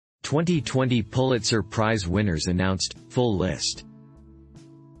2020 Pulitzer Prize winners announced, full list.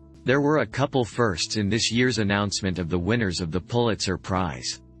 There were a couple firsts in this year's announcement of the winners of the Pulitzer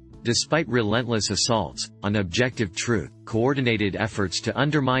Prize. Despite relentless assaults on objective truth, coordinated efforts to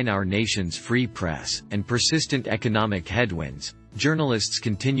undermine our nation's free press, and persistent economic headwinds, journalists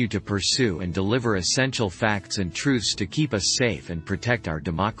continue to pursue and deliver essential facts and truths to keep us safe and protect our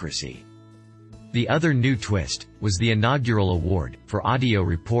democracy. The other new twist was the inaugural award for audio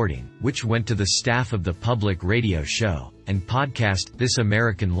reporting, which went to the staff of the public radio show and podcast This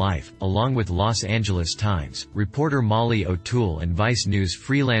American Life, along with Los Angeles Times reporter Molly O'Toole and Vice News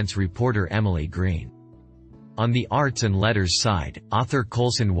freelance reporter Emily Green. On the arts and letters side, author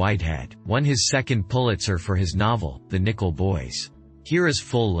Colson Whitehead won his second Pulitzer for his novel, The Nickel Boys. Here is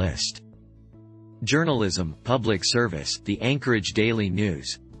full list. Journalism, Public Service, the Anchorage Daily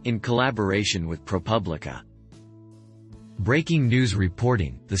News, in collaboration with ProPublica. Breaking news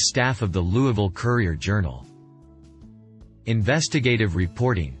reporting, the staff of the Louisville Courier-Journal. Investigative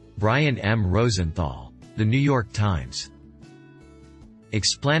reporting, Brian M. Rosenthal, The New York Times.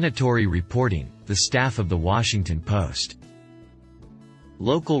 Explanatory reporting, the staff of The Washington Post.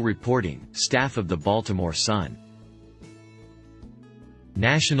 Local reporting, staff of The Baltimore Sun.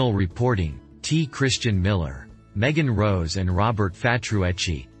 National reporting, T. Christian Miller, Megan Rose and Robert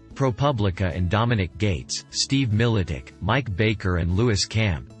Fatrucci, ProPublica and Dominic Gates, Steve Militic, Mike Baker and Louis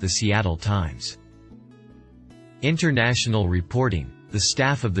Camp, The Seattle Times. International reporting, the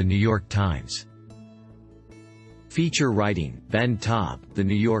staff of The New York Times. Feature writing, Ben Taub, The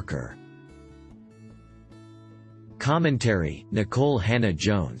New Yorker. Commentary, Nicole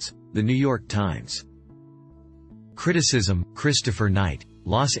Hannah-Jones, The New York Times. Criticism, Christopher Knight,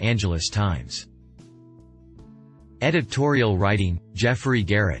 Los Angeles Times. Editorial writing, Jeffrey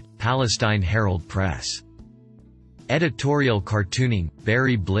Garrett, Palestine Herald Press. Editorial cartooning,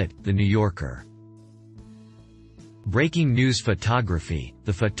 Barry Blitt, The New Yorker. Breaking news photography,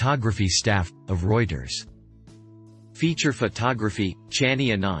 the photography staff of Reuters. Feature photography, Chani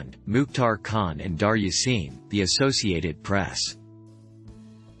Anand, Mukhtar Khan and Dar Yassin, The Associated Press.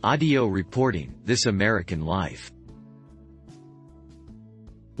 Audio reporting, This American Life.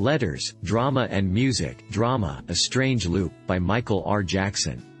 Letters, Drama and Music, Drama, A Strange Loop, by Michael R.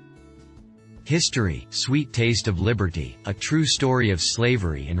 Jackson. History, Sweet Taste of Liberty, A True Story of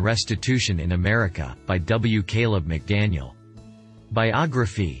Slavery and Restitution in America, by W. Caleb McDaniel.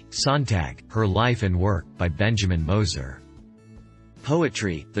 Biography, Sontag, Her Life and Work, by Benjamin Moser.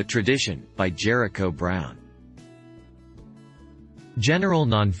 Poetry, The Tradition, by Jericho Brown. General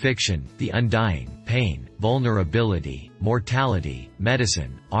nonfiction, The Undying, Pain, Vulnerability, Mortality,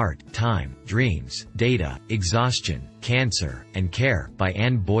 Medicine, Art, Time, Dreams, Data, Exhaustion, Cancer, and Care, by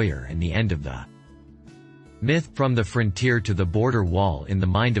Ann Boyer and the End of the Myth, From the Frontier to the Border Wall in the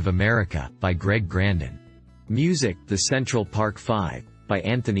Mind of America, by Greg Grandin. Music, The Central Park Five, by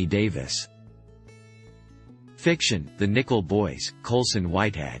Anthony Davis. Fiction, The Nickel Boys, Colson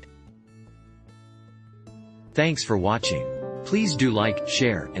Whitehead. Thanks for watching. Please do like,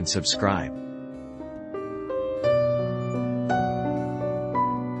 share, and subscribe.